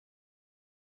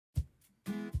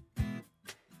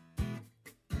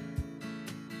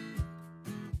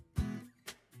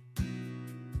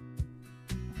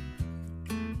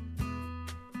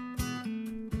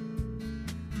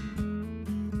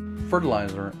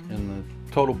fertilizer in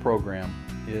the total program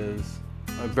is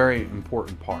a very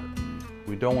important part.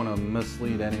 We don't want to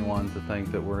mislead anyone to think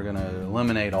that we're going to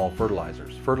eliminate all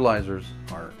fertilizers. Fertilizers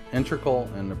are integral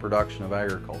in the production of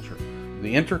agriculture.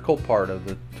 The integral part of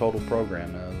the total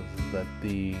program is that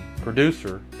the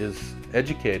producer is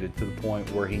educated to the point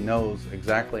where he knows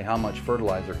exactly how much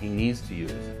fertilizer he needs to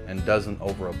use and doesn't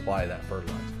over-apply that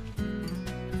fertilizer.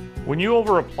 When you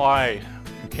over-apply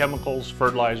chemicals,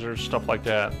 fertilizers, stuff like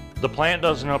that, the plant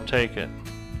doesn't uptake it.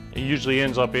 It usually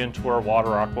ends up into our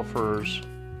water aquifers.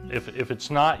 If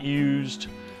it's not used,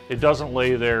 it doesn't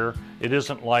lay there. It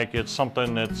isn't like it's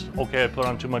something that's, okay, I put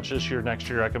on too much this year, next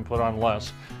year I can put on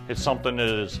less. It's something that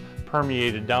is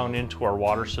permeated down into our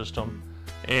water system,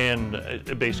 and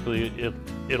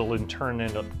it'll in turn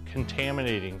end up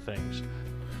contaminating things.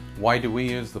 Why do we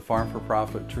use the Farm for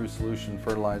Profit True Solution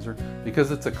Fertilizer?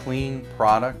 Because it's a clean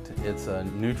product. It's a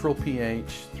neutral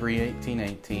pH,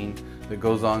 318-18, that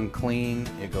goes on clean.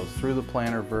 It goes through the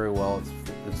planter very well.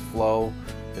 Its flow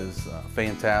is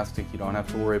fantastic. You don't have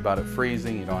to worry about it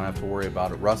freezing. You don't have to worry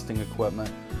about it rusting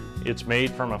equipment. It's made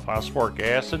from a phosphoric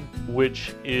acid,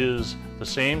 which is the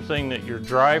same thing that your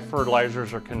dry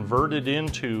fertilizers are converted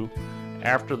into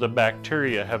after the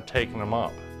bacteria have taken them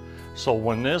up. So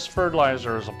when this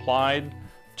fertilizer is applied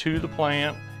to the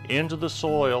plant, into the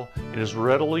soil, it is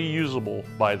readily usable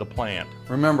by the plant.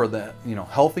 Remember that,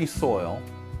 healthy soil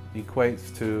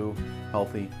equates to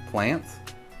healthy plants,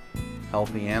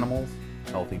 healthy animals,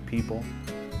 healthy people,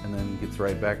 and then gets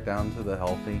right back down to the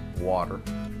healthy water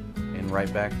and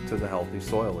right back to the healthy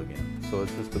soil again. So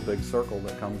it's just a big circle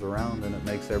that comes around, and it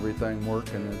makes everything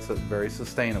work, and it's very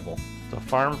sustainable. The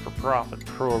Farm for Profit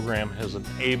program has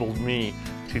enabled me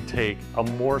to take a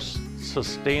more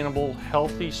sustainable,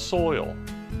 healthy soil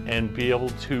and be able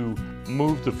to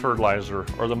move the fertilizer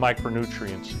or the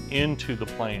micronutrients into the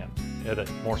plant at a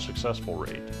more successful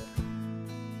rate.